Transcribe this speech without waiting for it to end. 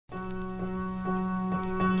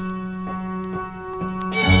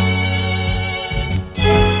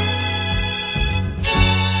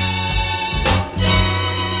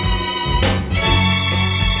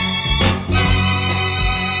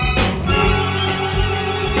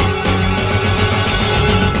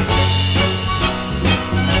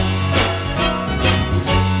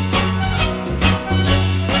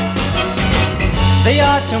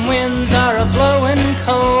autumn winds are a-blowing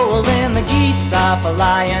cold, and the geese are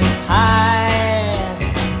flying high.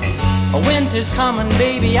 Winter's coming,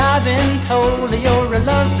 baby, I've been told your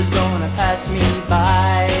love is gonna pass me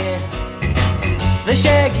by. The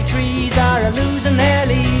shaggy trees are losing their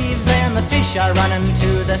leaves, and the fish are running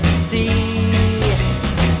to the sea.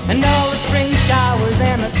 And all the spring showers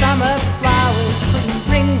and the summer flowers couldn't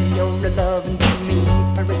bring your loving to me,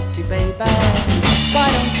 pretty baby. Why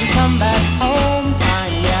don't you come back home,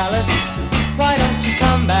 tiny Alice? Why don't you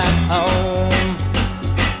come back home?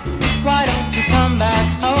 Why don't you come back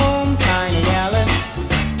home, tiny Alice?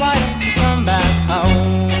 Why don't you come back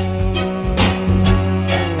home?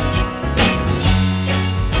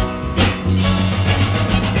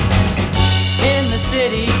 In the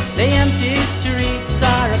city, the empty streets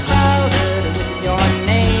are crowded with your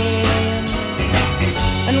name.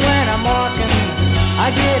 And when I'm walking, I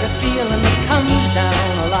get a feeling that comes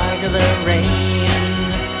down like the rain.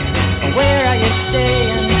 Where are you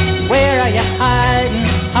staying? Where are you hiding?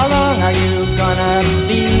 How long are you gonna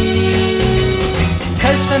be?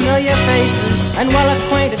 'Cause familiar faces and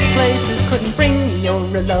well-acquainted places couldn't bring your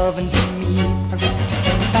loving to me, pretty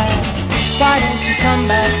baby. Why don't you come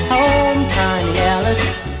back home, tiny Alice?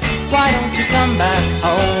 Why don't you come back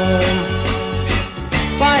home?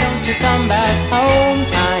 Why don't you come back home,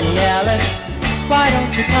 tiny Alice? Why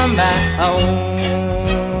don't you come back home?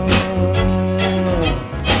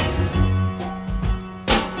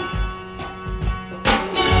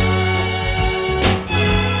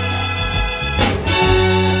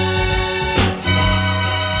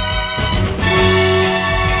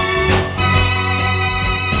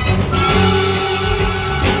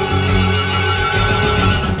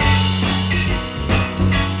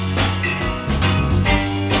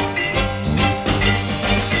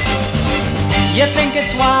 You think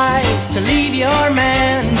it's wise to leave your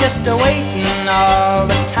man just a-waiting all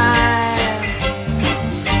the time.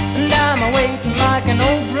 And I'm a-waiting like an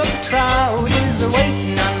old brook trout is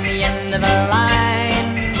a-waiting on the end of a line.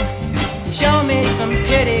 Show me some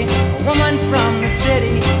pity, a woman from the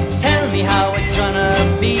city, tell me how it's gonna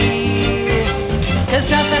be. 'Cause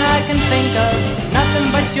nothing I can think of, nothing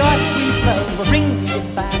but your sweet love will bring you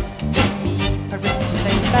back